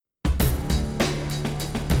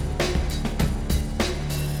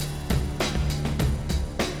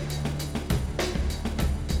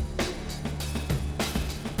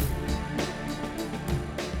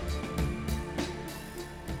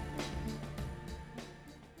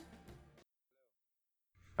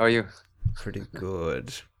How are you? Pretty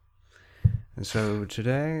good. And so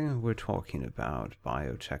today we're talking about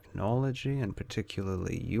biotechnology and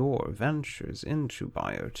particularly your ventures into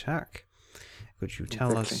biotech. Could you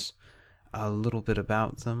tell Exactly. us a little bit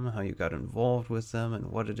about them, how you got involved with them, and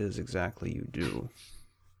what it is exactly you do?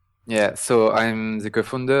 Yeah, so I'm the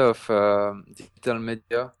co-founder of digital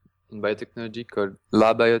media in biotechnology called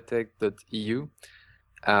labiotech.eu.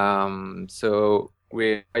 So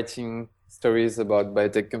we're writing stories about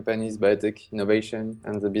biotech companies, biotech innovation,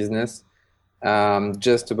 and the business,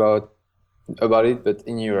 just about it, but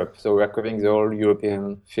in Europe. So we're covering the whole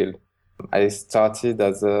European field. I started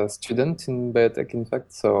as a student in biotech, in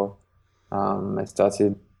fact. So I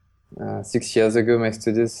started 6 years ago my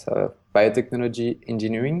studies biotechnology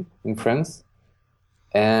engineering in France,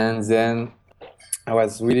 and then I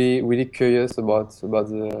was really curious about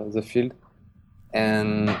the field.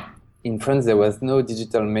 And in France there was no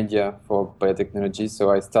digital media for biotechnology, so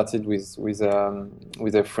I started with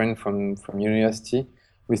a friend from university.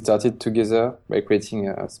 We started together by creating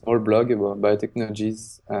a small blog about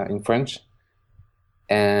biotechnologies in French,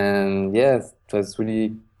 and yes, it was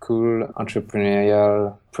really cool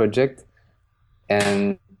entrepreneurial project,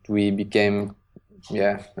 and we became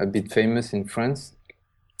a bit famous in France,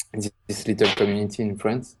 this little community in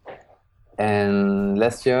France. And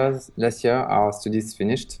last year our studies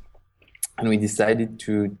finished, and we decided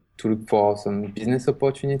to look for some business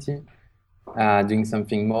opportunity, doing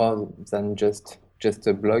something more than just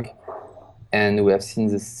a blog. And we have seen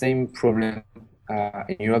the same problem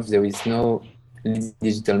in Europe. There is no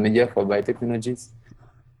digital media for biotechnologies.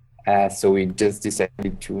 So we just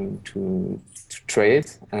decided to try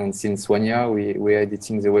it. And since 1 year, we're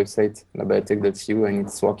editing the website labiotech.eu, and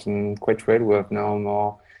it's working quite well. We have now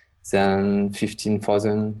more than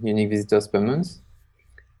 15,000 unique visitors per month,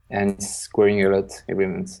 and it's growing a lot every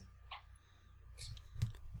month.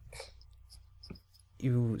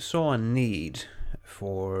 You saw a need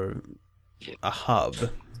for a hub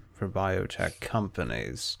for biotech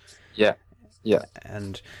companies, Yeah, yeah,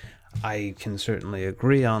 and I can certainly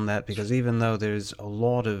agree on that because even though there's a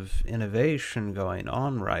lot of innovation going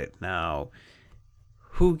on right now,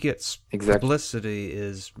 who gets exactly. publicity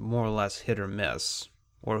is more or less hit or miss,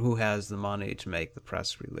 or who has the money to make the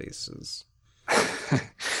press releases.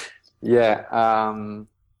 Yeah,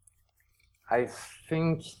 I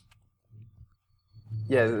think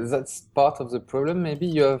that's part of the problem. Maybe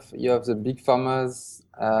you have the big farmers,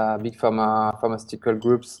 pharmaceutical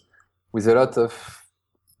groups with a lot of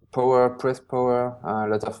power, press power, a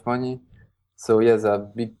lot of money. So yes, a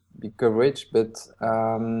big coverage. But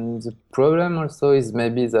the problem also is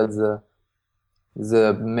maybe that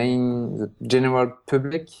the general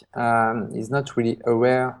public is not really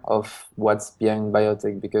aware of what's behind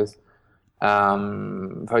biotech, because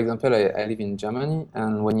for example, I live in Germany,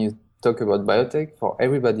 and when you talk about biotech, for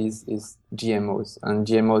everybody is GMOs, and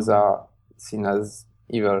GMOs are seen as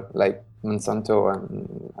evil, like Monsanto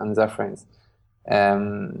and their friends.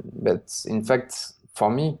 But in fact, for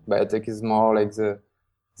me, biotech is more like the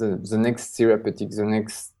next therapeutic, the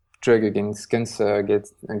next drug against cancer,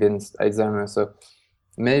 against Alzheimer's. So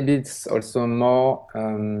maybe it's also more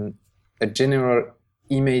a general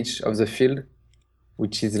image of the field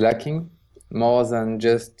which is lacking, more than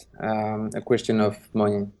just a question of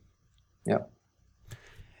money. Yeah.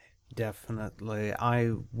 Definitely.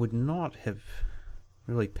 I would not have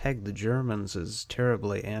really pegged the Germans as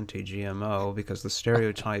terribly anti GMO because the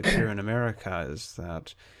stereotype here in America is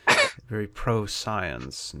that very pro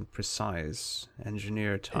science and precise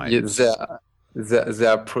engineer Yeah, types. they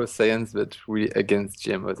are pro science, but we against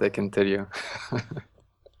GMOs, I can tell you.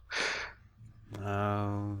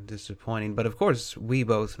 Oh, disappointing. But of course, we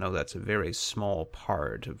both know that's a very small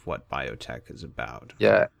part of what biotech is about.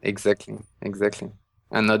 Yeah, exactly.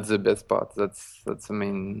 And not the best part. That's the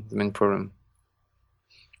main problem.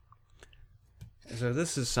 So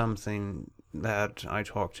this is something that I've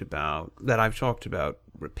talked about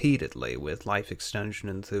repeatedly with life extension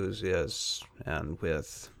enthusiasts and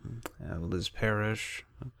with Liz Parrish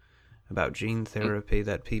about gene Mm, therapy,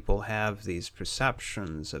 that people have these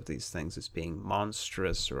perceptions of these things as being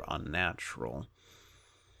monstrous or unnatural,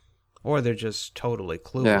 or they're just totally yeah,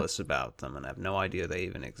 clueless about them and have no idea they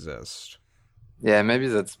even exist. yeah. Maybe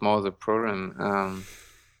that's more the problem.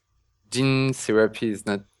 Gene therapy is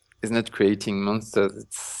not creating monsters.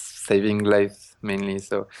 It's saving lives mainly.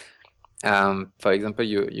 So, for example,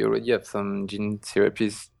 you already have some gene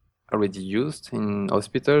therapies already used in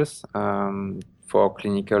hospitals for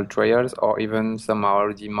clinical trials, or even some are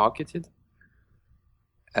already marketed.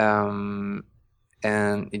 Um,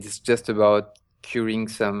 and it's just about curing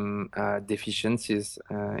some deficiencies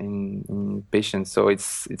in patients. So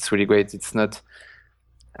it's really great. It's not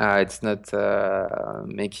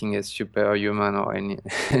making a superhuman or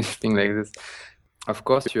anything like this. Of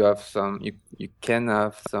course, you can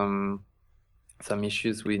have some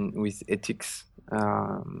issues with ethics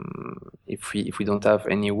if we don't have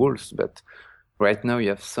any rules. But right now, you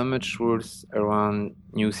have so much rules around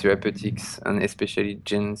new therapeutics and especially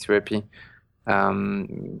gene therapy.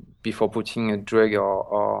 Before putting a drug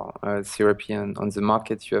or a therapy on the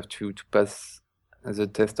market, you have to pass the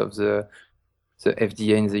test of the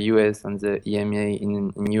FDA in the US and the EMA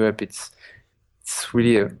in Europe. It's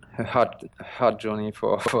really a hard journey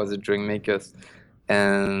for the drug makers,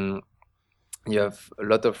 and you have a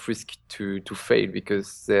lot of risk to fail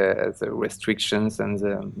because the restrictions and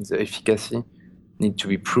the efficacy need to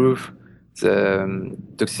be proved. The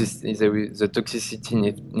toxicity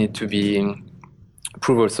need to be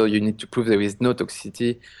proved also. You need to prove there is no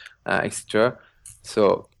toxicity, etc.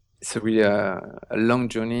 So it's really a long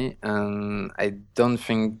journey, and I don't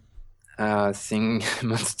think seeing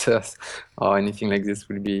monsters or anything like this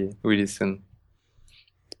will be really soon.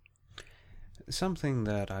 Something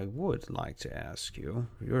that I would like to ask you,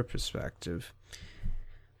 your perspective.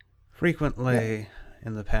 Frequently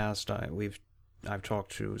in the past, I've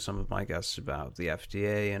talked to some of my guests about the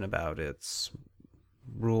FDA and about its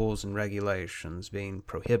rules and regulations being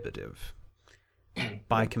prohibitive.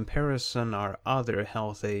 By comparison, are other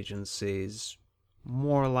health agencies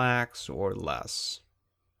more lax or less?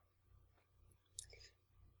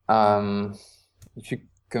 If you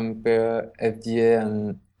compare FDA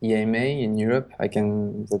and EMA in Europe,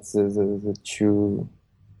 that's the two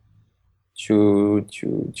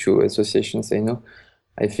associations I know.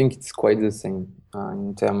 I think it's quite the same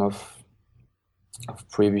in terms of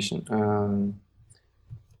prohibition.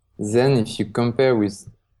 Then if you compare with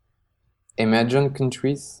emerging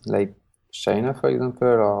countries like China, for example,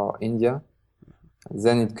 or India,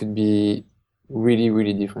 then it could be really,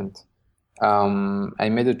 really different. I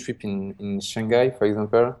made a trip in Shanghai, for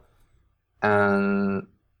example, and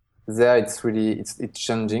there it's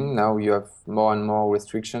changing. Now you have more and more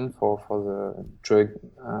restriction for the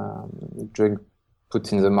drug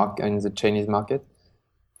put in the market in the Chinese market.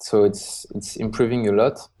 So it's improving a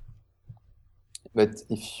lot. But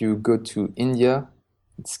if you go to India,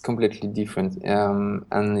 it's completely different. And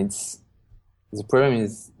the problem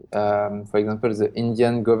is, for example, the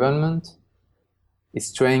Indian government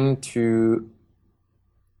is trying to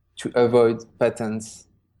avoid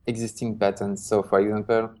existing patents. So, for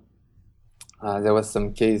example, there was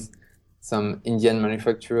some Indian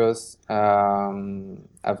manufacturers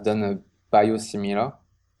have done a biosimilar,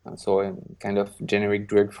 so a kind of generic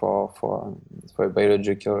drug for a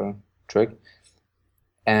biological drug,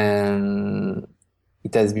 and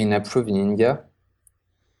it has been approved in India,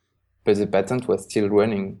 but the patent was still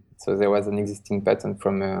running. So there was an existing patent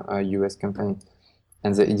from a US company,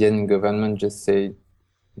 and the Indian government just said,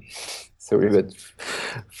 sorry, but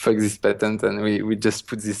fuck this patent, and we just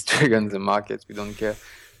put this drug on the market. We don't care.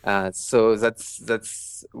 So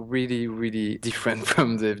that's really, really different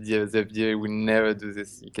from the FDA. The FDA will never do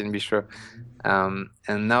this, you can be sure. And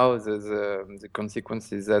now the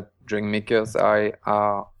consequence is that drug makers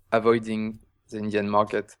are avoiding the Indian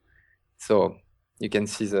market. So you can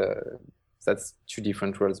see that's two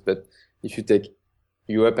different worlds. But if you take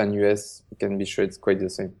Europe and US, you can be sure it's quite the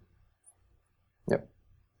same. Yeah.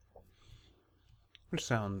 Which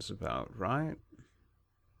sounds about right.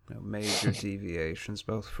 No major deviations.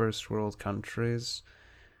 Both first world countries,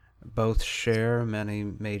 both share many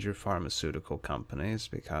major pharmaceutical companies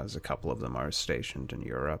because a couple of them are stationed in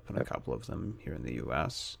Europe and a couple of them here in the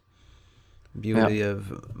US. Beauty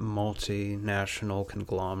of multinational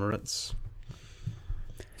conglomerates.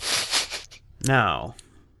 Now,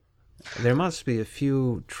 there must be a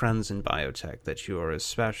few trends in biotech that you are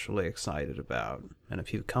especially excited about, and a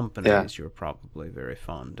few companies you're probably very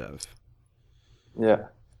fond of.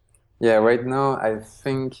 Yeah, right now I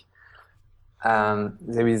think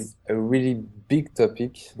there is a really big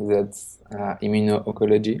topic that's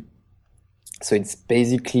immuno-oncology. So it's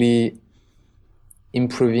basically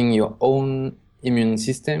improving your own immune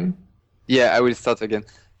system. Yeah, I will start again.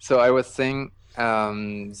 So I was saying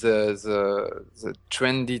the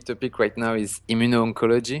trendy topic right now is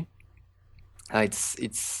immuno-oncology.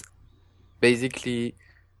 It's basically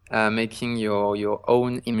making your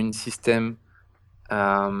own immune system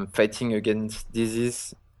fighting against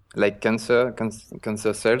disease like cancer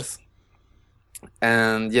cells.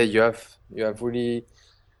 And yeah, you have really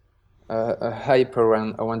a hype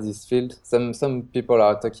around this field. Some people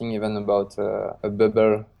are talking even about a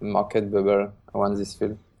market bubble around this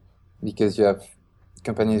field. because you have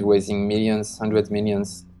companies raising millions, hundreds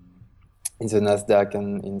millions in the Nasdaq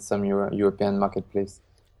and in some European marketplace.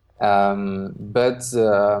 But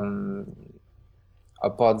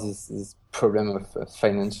apart this problem of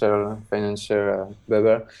financial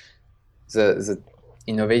bubble, the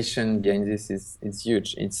innovation behind this is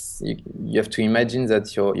huge. You have to imagine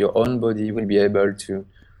that your own body will be able to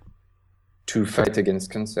fight against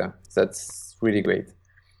cancer. That's really great.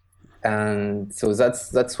 And so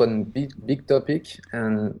that's one big topic.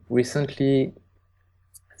 And recently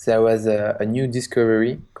there was a new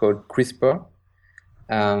discovery called CRISPR.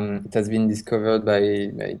 It has been discovered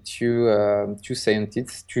by two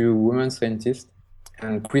scientists, two women scientists,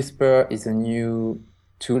 and CRISPR is a new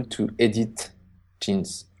tool to edit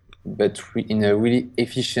genes, but in a really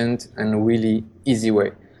efficient and really easy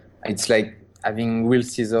way. It's like having real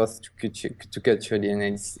scissors to cut your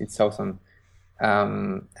DNA. It's awesome.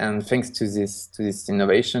 And thanks to this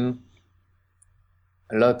innovation,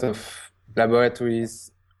 a lot of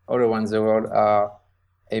laboratories all around the world are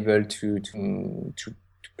able to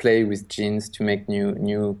play with genes to make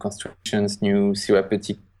new constructions, new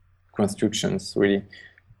therapeutic constructions, really.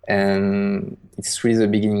 And it's really the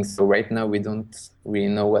beginning. So right now we don't really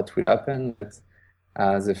know what will happen, but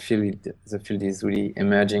the field is really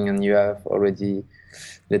emerging, and you have already,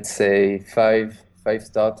 let's say, five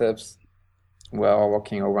startups who are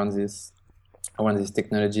working around this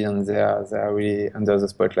technology, and they are really under the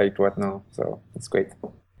spotlight right now. So it's great.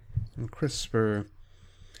 And CRISPR,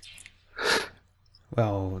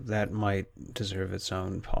 well, that might deserve its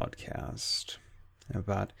own podcast.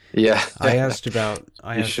 But yeah, I asked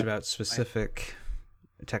about specific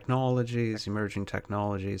technologies, emerging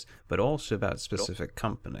technologies, but also about specific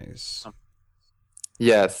companies.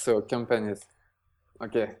 Yeah, so companies.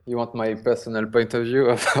 Okay, you want my personal point of view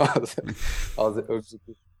of all the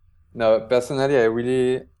objectives? No, personally, I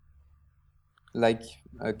really like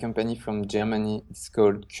a company from Germany. It's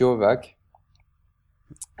called CureVac,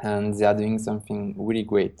 and they are doing something really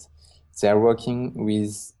great. They are working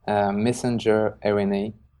with messenger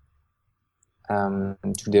RNA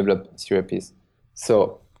to develop therapies.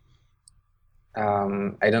 So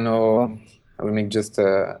I don't know. I will make just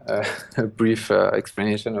a brief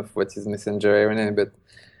explanation of what is messenger RNA. But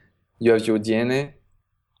you have your DNA,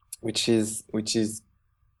 which is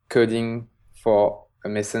coding for a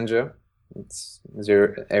messenger. It's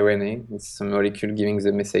the RNA. It's a molecule giving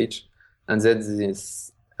the message, and then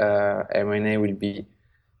this RNA will be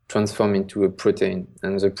transformed into a protein,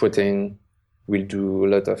 and the protein will do a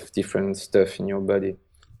lot of different stuff in your body.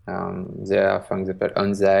 There are, for example,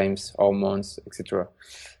 enzymes, hormones, etc.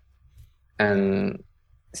 And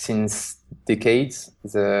since decades,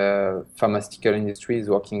 the pharmaceutical industry is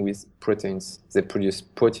working with proteins. They produce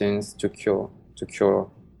proteins to cure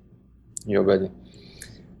your body.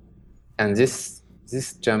 And this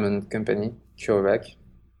German company, CureVac,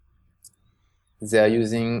 they are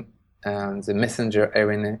using the messenger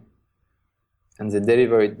RNA, and they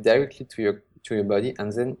deliver it directly to your body,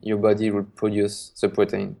 and then your body will produce the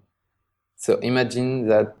protein. So imagine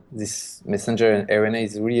that this messenger RNA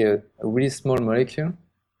is really a really small molecule,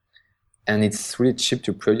 and it's really cheap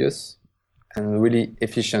to produce and really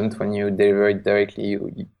efficient when you deliver it directly.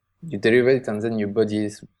 You deliver it, and then your body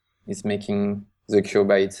is making the cure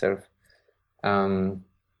by itself.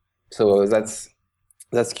 So that's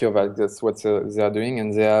CureVac. That's what they are doing,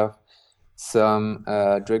 and they have some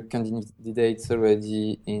drug candidates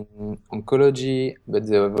already in oncology, but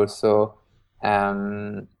they have also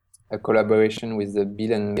a collaboration with the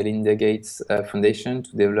Bill and Melinda Gates Foundation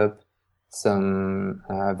to develop some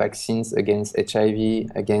vaccines against HIV,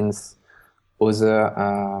 against other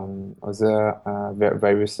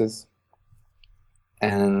viruses.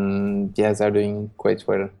 And yeah, they're doing quite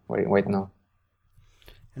well right now.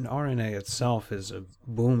 And RNA itself is a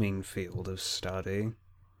booming field of study.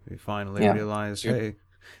 We finally realized, hey,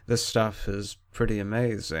 this stuff is pretty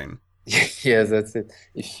amazing. Yeah, that's it.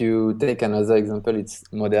 If you take another example, it's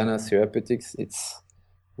Moderna Therapeutics. It's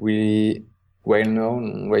really well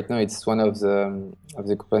known right now. It's one of the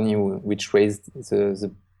company which raised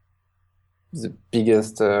the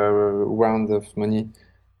biggest round of money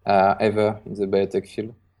ever in the biotech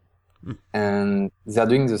field, and they're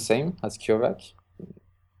doing the same as CureVac,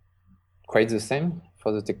 quite the same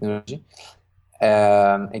for the technology.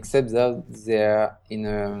 Except that they're in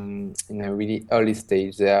a really early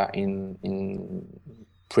stage. They are in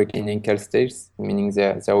preclinical stage, meaning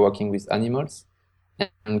they're working with animals.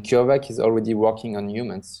 And CureVac is already working on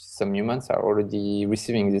humans. Some humans are already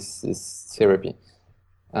receiving this therapy.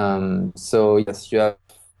 So yes, you have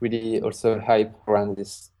really also hype around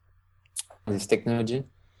this technology.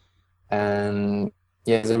 And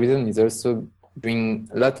Yeah, the reason is also during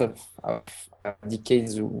a lot of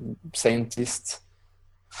decades, scientists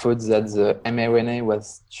thought that the mRNA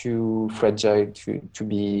was too fragile to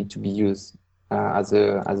be used as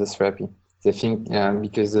a therapy. They think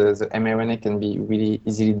because the mRNA can be really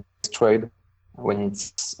easily destroyed when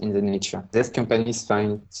it's in the nature. These companies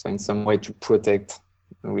find some way to protect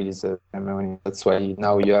really the mRNA. That's why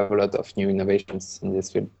now you have a lot of new innovations in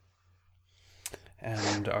this field.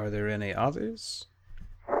 And are there any others?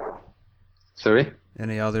 Sorry?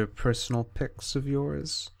 Any other personal picks of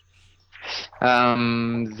yours?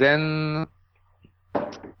 Then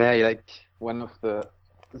I like one of the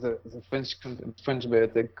French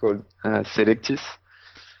biotech called Selectis.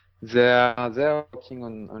 They are working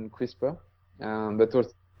on CRISPR, but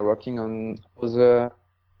also working on other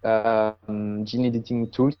gene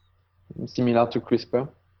editing tools similar to CRISPR.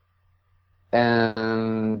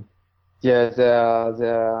 And yeah,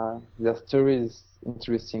 their story is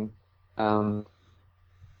interesting. Um,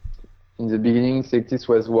 in the beginning, Selectis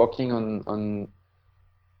was working on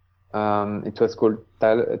it was called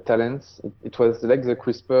Talents. It was like the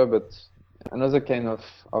CRISPR, but another kind of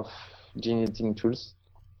gene editing tools.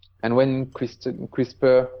 And when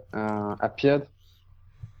CRISPR appeared,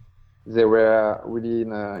 they were really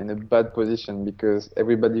in a bad position because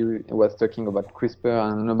everybody was talking about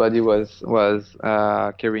CRISPR and nobody was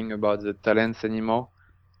caring about the talents anymore.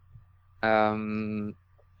 Um,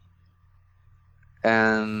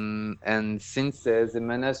 and since they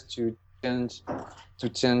managed to change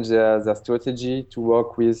their strategy to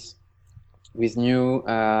work with new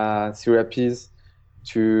therapies,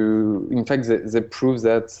 in fact they prove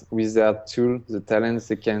that with their tool, the talents,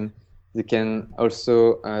 they can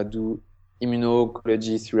also do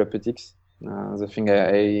immuno-oncology therapeutics, the thing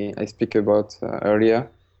I speak about earlier.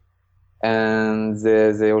 And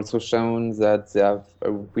they also shown that they have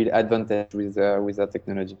a real advantage with their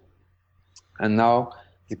technology. And now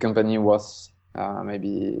the company was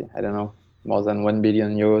maybe, I don't know, more than 1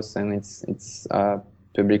 billion euros, and it's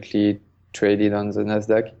publicly traded on the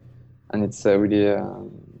Nasdaq, and it's a really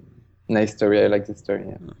nice story. I like the story.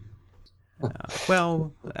 Yeah.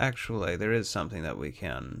 Well, actually, there is something that we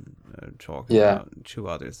can talk Yeah. about. Two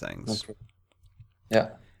other things. Okay. Yeah.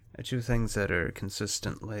 Two things that are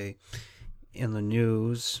consistently in the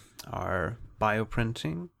news are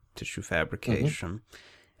bioprinting, tissue fabrication,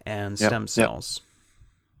 and Yeah. stem cells.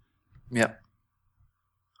 Yeah.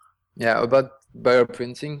 Yeah. About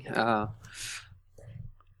bioprinting,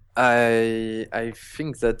 I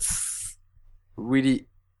think that's really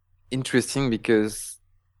interesting because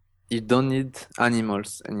you don't need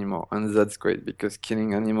animals anymore, and that's great because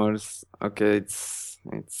killing animals, okay, it's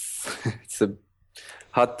it's a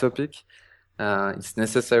hot topic. It's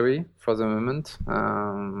necessary for the moment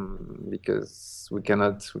because we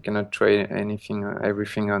cannot try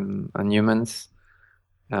everything on humans,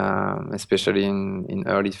 especially in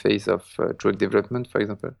early phase of drug development, for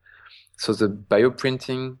example. So the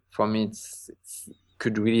bioprinting for me it's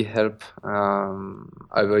could really help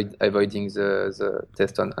avoiding the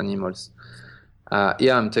test on animals.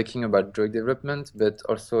 Yeah, I'm talking about drug development, but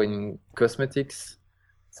also in cosmetics,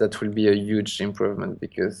 that will be a huge improvement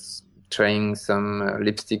because trying some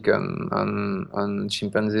lipstick on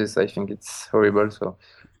chimpanzees, I think it's horrible. So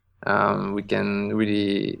we can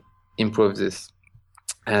really improve this.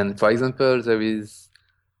 And for example, there is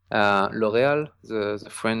L'Oréal, the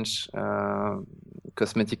French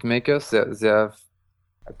cosmetic makers. They have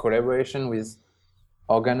a collaboration with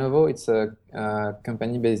Organovo. It's a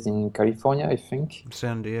company based in California, I think,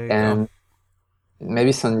 San Diego. and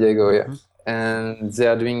maybe San Diego, yeah. Mm-hmm. And they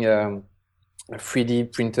are doing a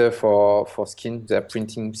 3D printer for skin. They are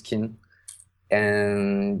printing skin,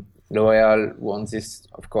 and L'Oreal wants this,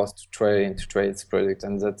 of course, to try its product,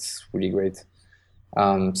 and that's really great.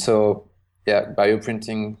 So yeah,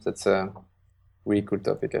 bioprinting, that's a really cool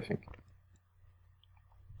topic, I think.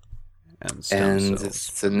 And stem And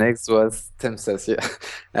cells. the next was stem cells,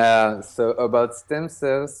 yeah. So about stem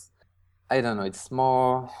cells, I don't know, it's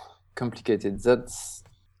more complicated. That's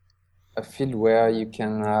a field where you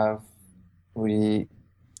can have really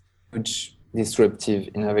huge disruptive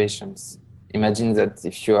innovations. Imagine that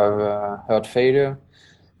if you have a heart failure,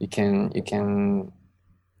 you can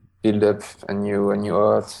build up a new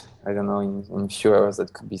heart. I don't know, in few hours.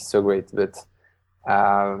 That could be so great. But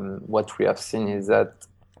what we have seen is that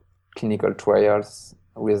clinical trials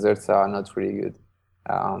results are not really good.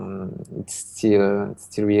 It's still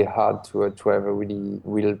really hard to have a really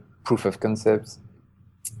real proof of concept.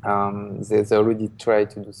 They already tried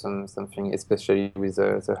to do something, especially with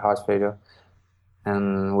the heart failure,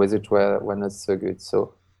 and results were not so good.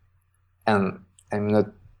 So, and I'm not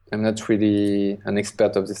I'm not really an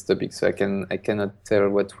expert of this topic, so I cannot tell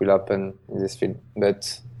what will happen in this field.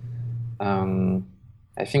 But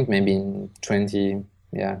I think maybe in 20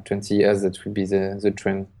 years that will be the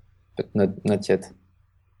trend, but not yet.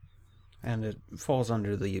 And it falls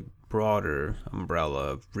under the broader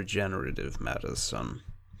umbrella of regenerative medicine.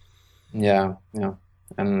 Yeah, yeah.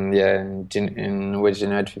 And yeah, in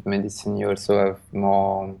regenerative medicine, you also have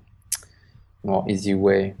more easy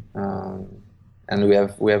way, and we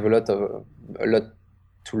have a lot to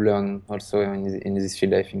learn also in this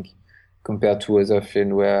field. I think compared to other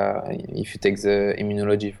field where if you take the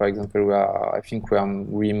immunology, for example, I think we are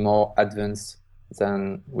really more advanced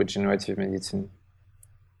than regenerative medicine.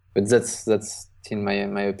 But that's in my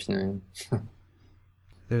opinion.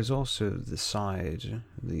 There's also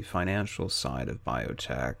the financial side of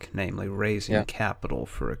biotech, namely raising Yeah, capital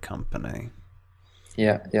for a company.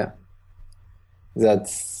 yeah.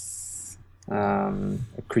 That's a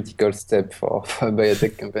critical step for a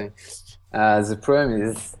biotech company. The problem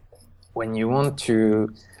is when you want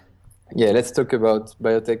to, yeah, let's talk about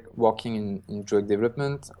biotech working in drug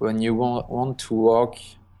development. When you want to work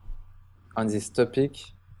on this topic,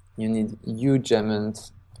 you need huge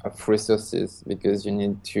amount of resources because you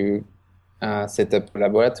need to set up a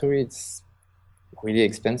laboratory. It's really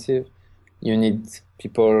expensive. You need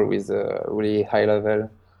people with a really high level,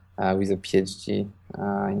 with a PhD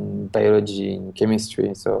in biology, in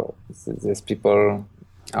chemistry. So these people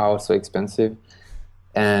are also expensive,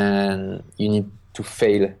 and you need to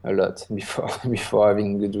fail a lot before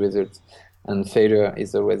having good results. And failure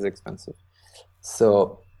is always expensive.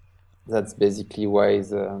 So that's basically why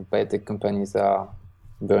the biotech companies are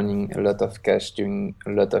burning a lot of cash during a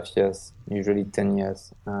lot of years, usually 10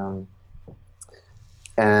 years.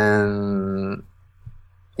 And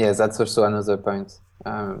yeah, that's also another point.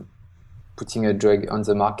 Putting a drug on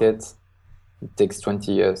the market, it takes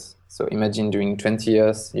 20 years. So imagine during 20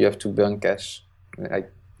 years, you have to burn cash.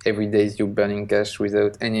 Like every day you're burning cash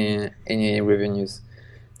without any revenues.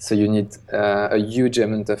 So you need a huge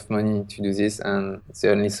amount of money to do this, and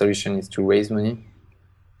the only solution is to raise money.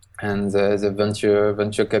 And the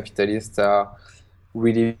venture capitalists are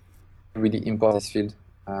really really important in this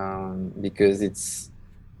field, because it's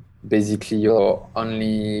basically your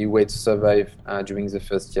only way to survive during the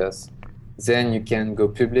first years. Then you can go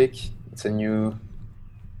public. It's a new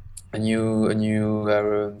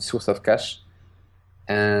source of cash.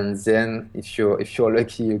 And then if you're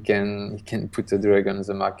lucky, you can put a drug on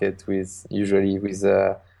the market usually with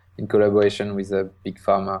in collaboration with a big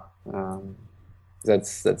pharma.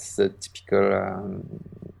 That's the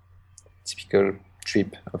typical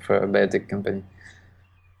trip of a biotech company.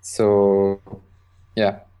 So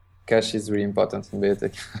yeah, cash is really important in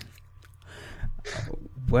biotech.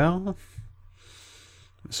 Well,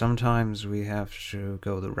 sometimes we have to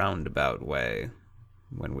go the roundabout way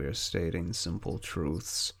when we're stating simple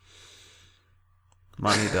truths.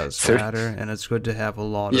 Money does So matter, and it's good to have a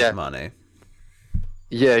lot of yeah, money.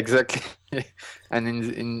 yeah, exactly. And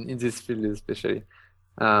in this field especially,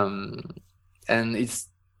 um, and it's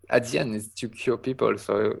at the end it's to cure people.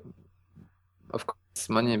 So of course it's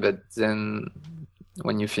money, but then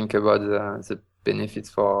when you think about the benefits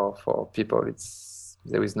for people,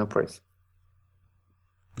 there is no price.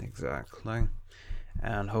 Exactly.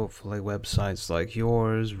 And hopefully websites like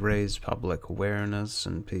yours raise public awareness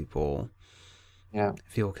and people Yeah,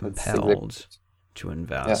 feel that's exactly. compelled to Yeah,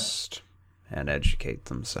 invest and educate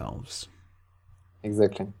themselves.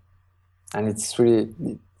 exactly. And it's really,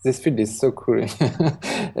 this field is so cool.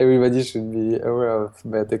 Everybody should be aware of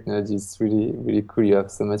biotechnology. It's really really cool. You have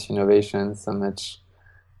so much innovation, so much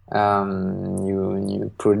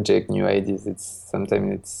new project, new ideas.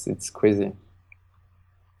 It's crazy.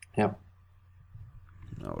 Yeah.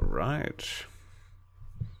 All right.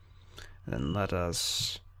 Then let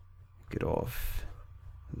us get off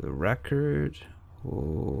the record.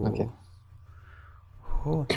 Okay. Oh, oh.